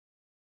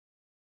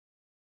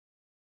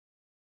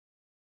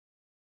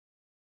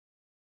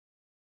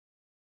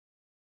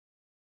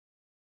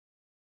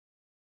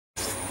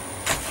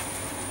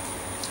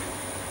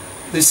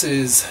This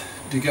is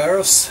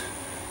Garis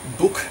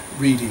book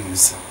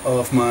readings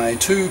of my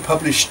 2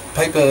 published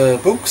paper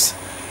books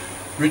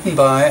written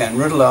by and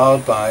read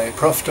aloud by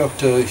Prof.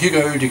 Dr.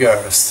 Hugo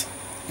Garis.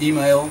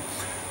 Email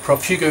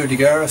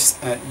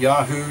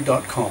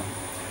profhugodegaris@yahoo.com.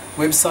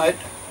 Website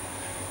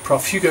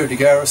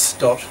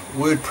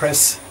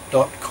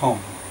profhugodegaris.wordpress.com.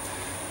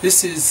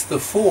 This is the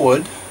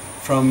foreword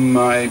from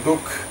my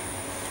book,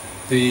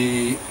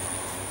 The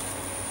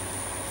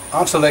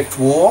Artilect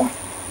War,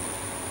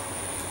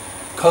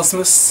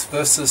 Cosmists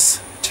versus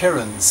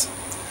Terrans,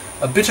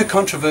 a bitter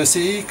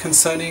controversy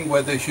concerning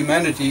whether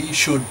humanity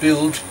should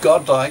build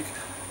godlike,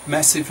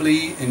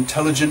 massively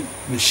intelligent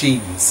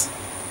machines.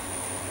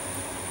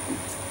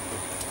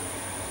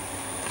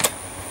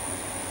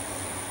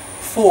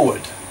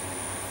 Foreword.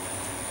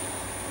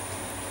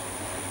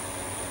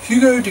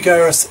 Hugo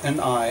Garis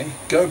and I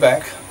go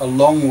back a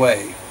long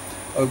way.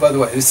 Oh, by the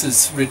way, this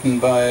is written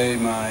by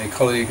my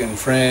colleague and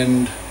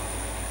friend.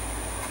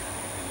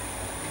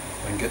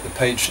 If I can get the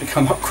page to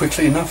come up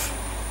quickly enough.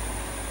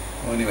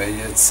 Well, anyway,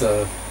 it's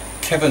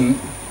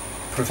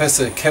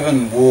Professor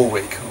Kevin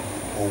Warwick,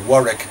 or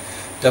Warwick,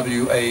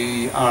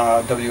 W-A-R-W-I-C-K.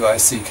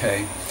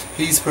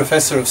 He's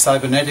Professor of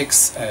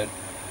Cybernetics at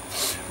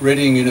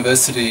Reading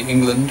University,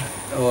 England,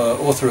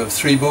 author of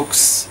 3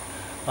 books,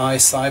 I,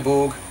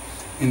 Cyborg,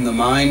 In the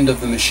Mind of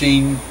the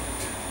Machine,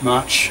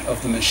 March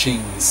of the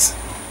Machines.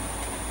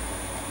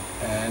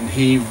 And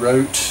he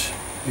wrote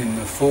in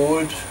the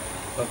foreword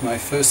of my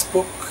first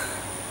book,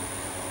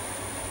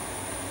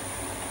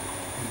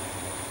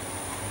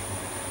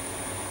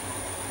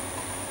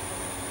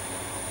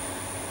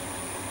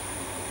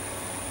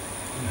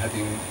 I'm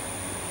having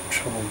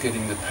trouble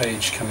getting the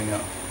page coming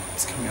up.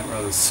 It's coming up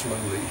rather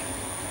slowly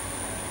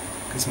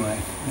because my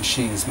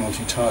machine is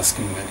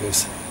multitasking, I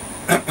guess.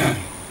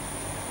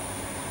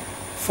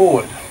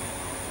 Foreword.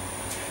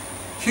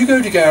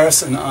 Hugo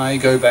Garis and I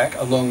go back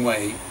a long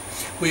way.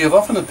 We have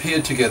often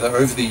appeared together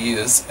over the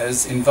years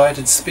as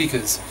invited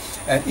speakers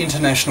at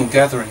international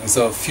gatherings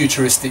of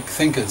futuristic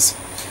thinkers.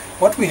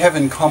 What we have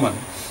in common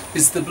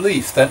is the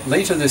belief that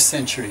later this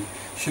century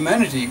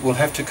humanity will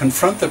have to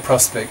confront the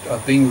prospect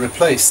of being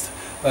replaced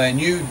by a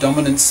new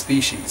dominant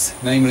species,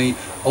 namely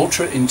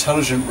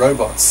ultra-intelligent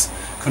robots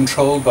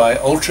controlled by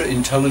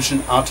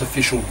ultra-intelligent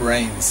artificial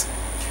brains.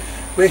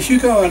 Where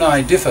Hugo and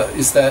I differ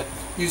is that,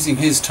 using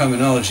his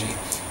terminology,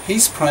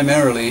 he's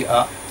primarily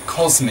a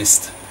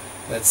cosmist.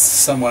 That's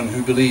someone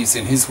who believes,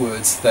 in his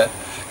words, that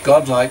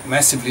godlike,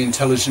 massively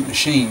intelligent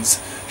machines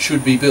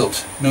should be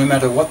built, no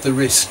matter what the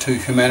risk to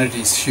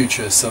humanity's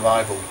future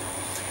survival.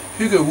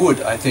 Hugo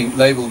would, I think,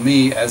 label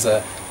me as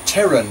a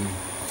Terran,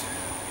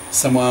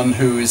 someone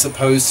who is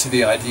opposed to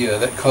the idea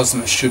that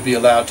Cosmists should be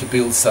allowed to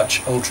build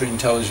such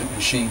ultra-intelligent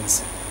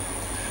machines.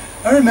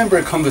 I remember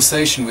a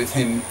conversation with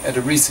him at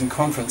a recent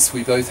conference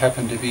we both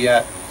happened to be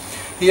at.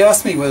 He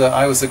asked me whether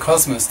I was a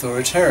Cosmist or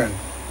a Terran.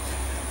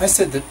 I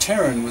said that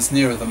Terran was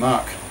nearer the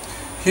mark.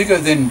 Hugo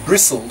then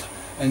bristled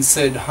and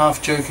said,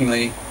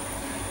 half-jokingly,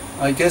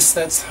 "I guess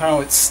that's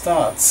how it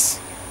starts."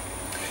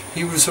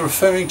 He was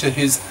referring to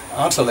his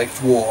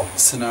Artilect War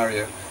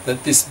scenario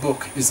that this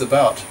book is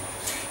about.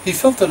 He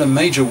felt that a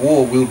major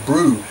war will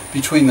brew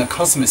between the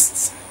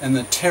Cosmists and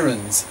the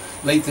Terrans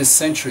late this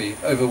century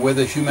over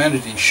whether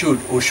humanity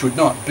should or should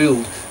not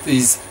build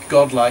these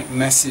godlike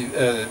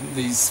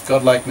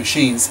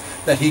machines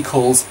that he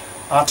calls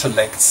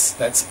Artilects,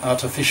 that's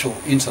artificial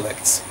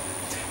intellects.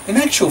 In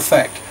actual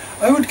fact,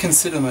 I would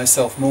consider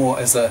myself more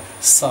as a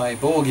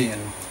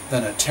cyborgian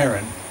than a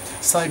Terran.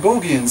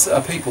 Cyborgians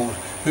are people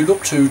who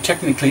look to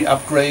technically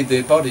upgrade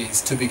their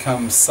bodies to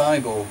become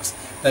cyborgs,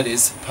 that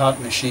is, part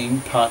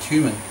machine, part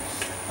human.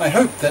 I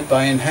hope that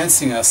by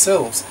enhancing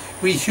ourselves,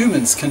 we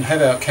humans can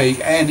have our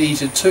cake and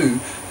eat it too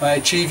by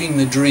achieving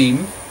the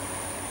dream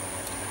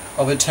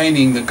of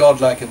attaining the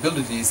godlike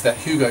abilities that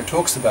Hugo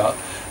talks about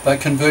by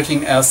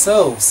converting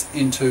ourselves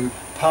into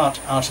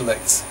part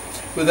Artilects,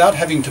 without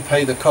having to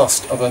pay the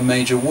cost of a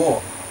major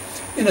war.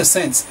 In a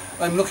sense,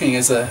 I'm looking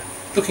at a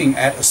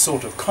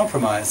sort of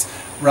compromise.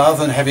 Rather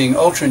than having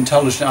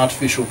ultra-intelligent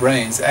artificial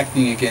brains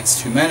acting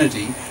against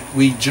humanity,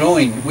 we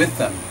join with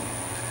them.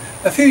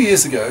 A few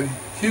years ago,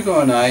 Hugo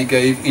and I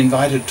gave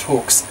invited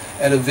talks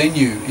at a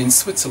venue in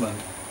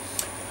Switzerland.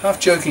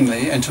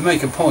 Half-jokingly, and to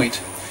make a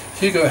point,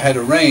 Hugo had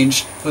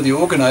arranged for the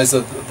organizer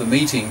of the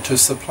meeting to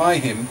supply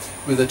him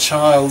with a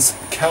child's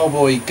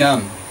cowboy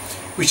gun,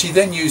 which he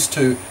then used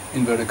to,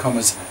 inverted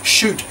commas,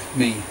 shoot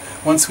me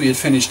once we had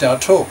finished our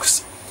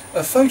talks.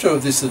 A photo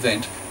of this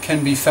event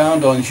can be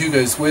found on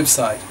Hugo's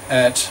website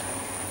at,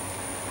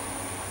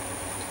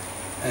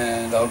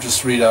 and I'll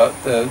just read out,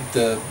 the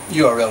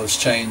URL has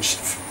changed.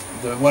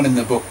 The one in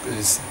the book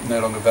is no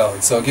longer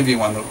valid, so I'll give you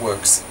one that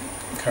works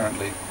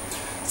currently.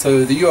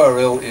 So the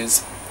URL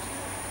is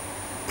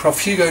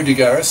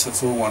profhugodegaris,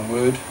 that's all one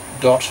word,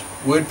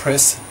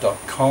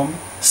 .wordpress.com/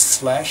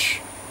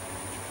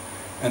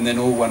 and then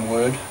all one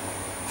word,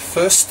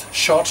 first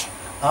shot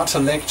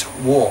Artilect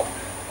War,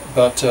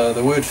 but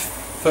the word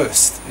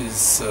first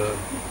is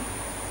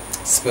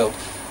spelt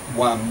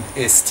 1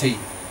 ST.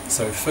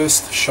 So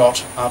First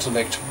Shot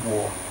Artilect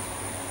War.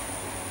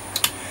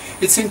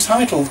 It's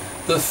entitled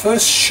The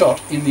First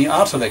Shot in the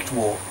Artilect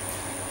War.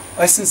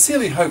 I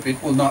sincerely hope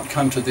it will not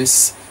come to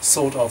this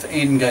sort of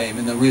endgame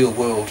in the real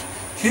world.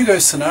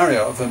 Hugo's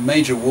scenario of a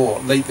major war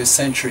late this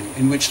century,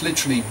 in which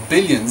literally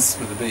billions,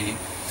 with a B,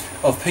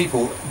 of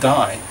people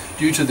die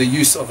due to the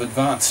use of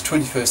advanced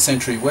 21st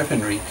century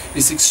weaponry,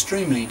 is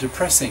extremely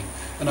depressing,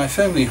 and I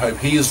firmly hope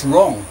he is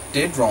wrong,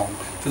 dead wrong,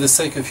 for the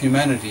sake of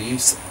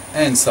humanity's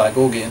and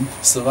cyborgian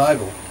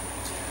survival.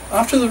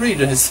 After the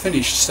reader has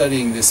finished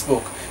studying this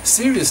book,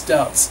 serious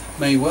doubts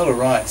may well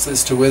arise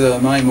as to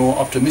whether my more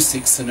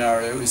optimistic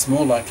scenario is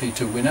more likely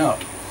to win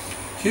out.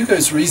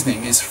 Hugo's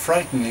reasoning is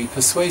frighteningly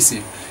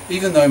persuasive,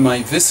 even though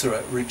my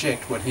viscera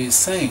reject what he is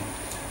saying.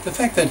 The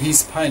fact that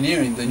he's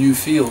pioneering the new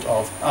field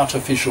of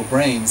artificial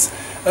brains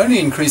only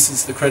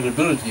increases the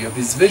credibility of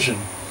his vision.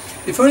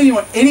 If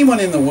anyone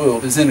in the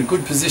world is in a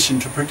good position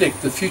to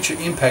predict the future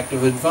impact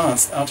of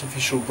advanced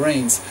artificial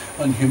brains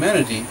on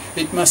humanity,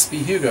 it must be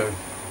Hugo.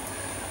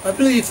 I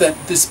believe that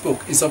this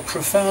book is of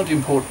profound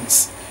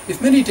importance.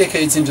 If many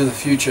decades into the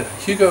future,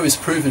 Hugo is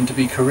proven to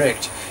be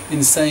correct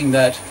in saying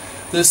that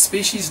the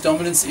species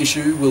dominance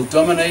issue will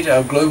dominate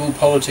our global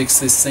politics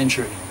this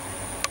century,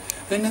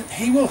 then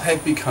he will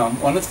have become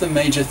one of the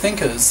major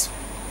thinkers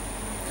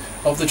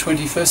of the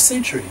 21st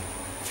century.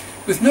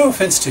 With no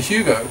offence to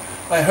Hugo,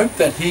 I hope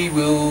that he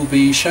will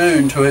be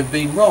shown to have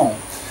been wrong,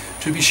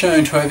 to be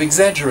shown to have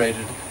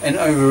exaggerated and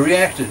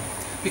overreacted,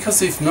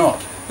 because if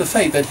not, the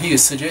fate that he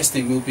is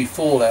suggesting will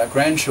befall our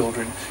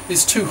grandchildren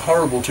is too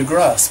horrible to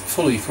grasp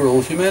fully for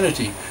all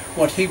humanity,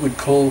 what he would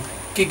call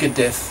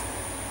giga-death.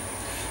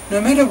 No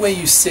matter where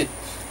you sit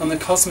on the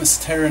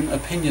Cosmists Terran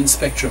opinion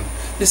spectrum,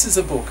 this is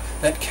a book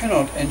that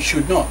cannot and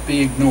should not be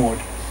ignored.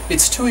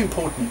 It's too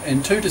important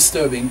and too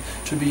disturbing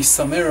to be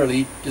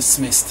summarily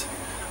dismissed.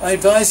 I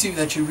advise you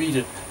that you read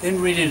it,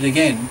 then read it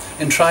again,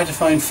 and try to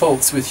find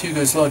faults with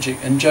Hugo's logic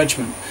and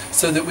judgment,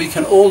 so that we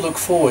can all look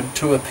forward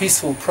to a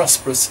peaceful,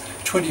 prosperous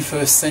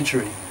 21st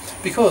century.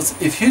 Because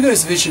if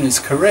Hugo's vision is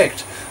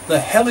correct, the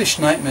hellish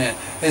nightmare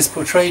as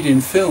portrayed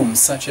in films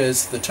such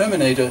as The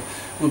Terminator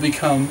will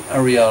become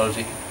a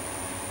reality.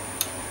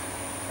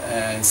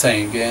 And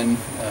saying again,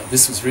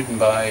 this was written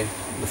by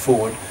the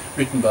foreword,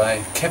 written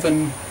by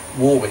Kevin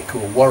Warwick,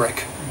 or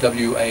Warwick,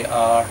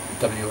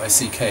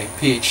 W-A-R-W-I-C-K,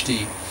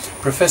 PhD,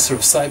 Professor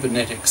of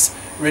Cybernetics,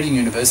 Reading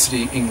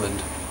University,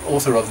 England,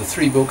 author of the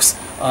 3 books,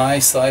 I,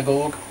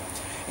 Cyborg,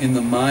 In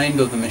the Mind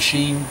of the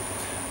Machine,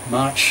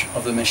 March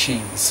of the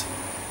Machines.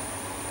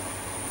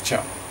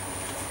 Ciao.